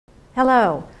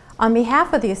Hello. On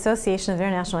behalf of the Association of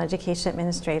International Education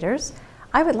Administrators,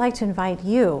 I would like to invite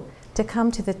you to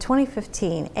come to the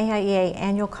 2015 AIEA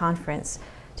Annual Conference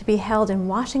to be held in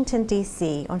Washington,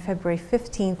 D.C. on February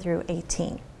 15 through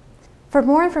 18. For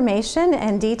more information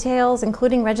and details,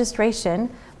 including registration,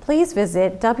 please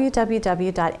visit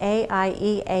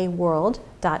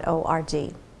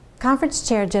www.AIEAworld.org. Conference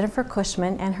Chair Jennifer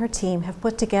Cushman and her team have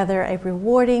put together a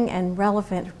rewarding and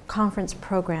relevant conference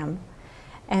program,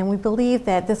 and we believe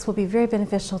that this will be very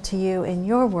beneficial to you in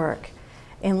your work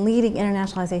in leading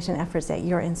internationalization efforts at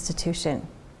your institution.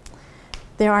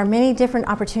 There are many different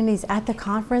opportunities at the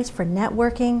conference for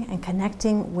networking and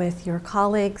connecting with your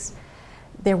colleagues.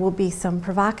 There will be some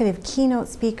provocative keynote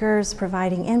speakers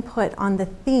providing input on the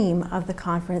theme of the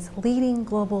conference, Leading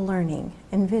Global Learning,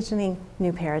 Envisioning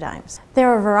New Paradigms. There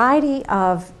are a variety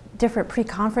of different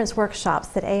pre-conference workshops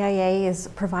that AIEA is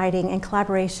providing in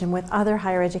collaboration with other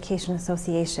higher education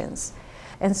associations.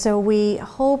 And so we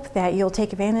hope that you'll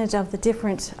take advantage of the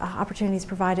different opportunities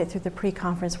provided through the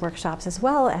pre-conference workshops as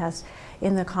well as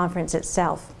in the conference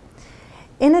itself.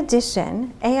 In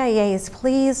addition, AIEA is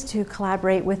pleased to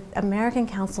collaborate with American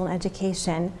Council on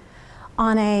Education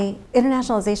on an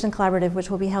internationalization collaborative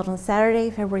which will be held on Saturday,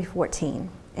 February 14.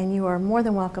 And you are more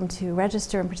than welcome to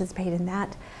register and participate in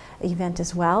that event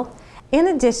as well. In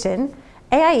addition,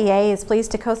 AIEA is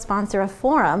pleased to co-sponsor a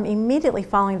forum immediately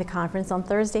following the conference on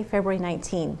Thursday, February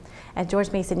 19 at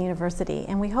George Mason University,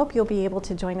 and we hope you'll be able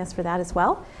to join us for that as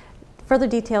well. Further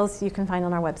details you can find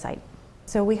on our website.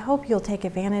 So we hope you'll take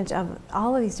advantage of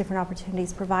all of these different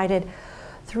opportunities provided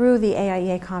through the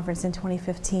AIEA conference in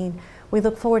 2015. We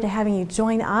look forward to having you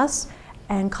join us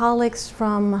and colleagues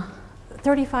from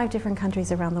 35 different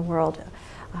countries around the world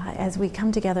as we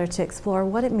come together to explore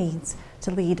what it means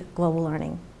to lead global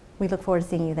learning. We look forward to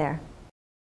seeing you there.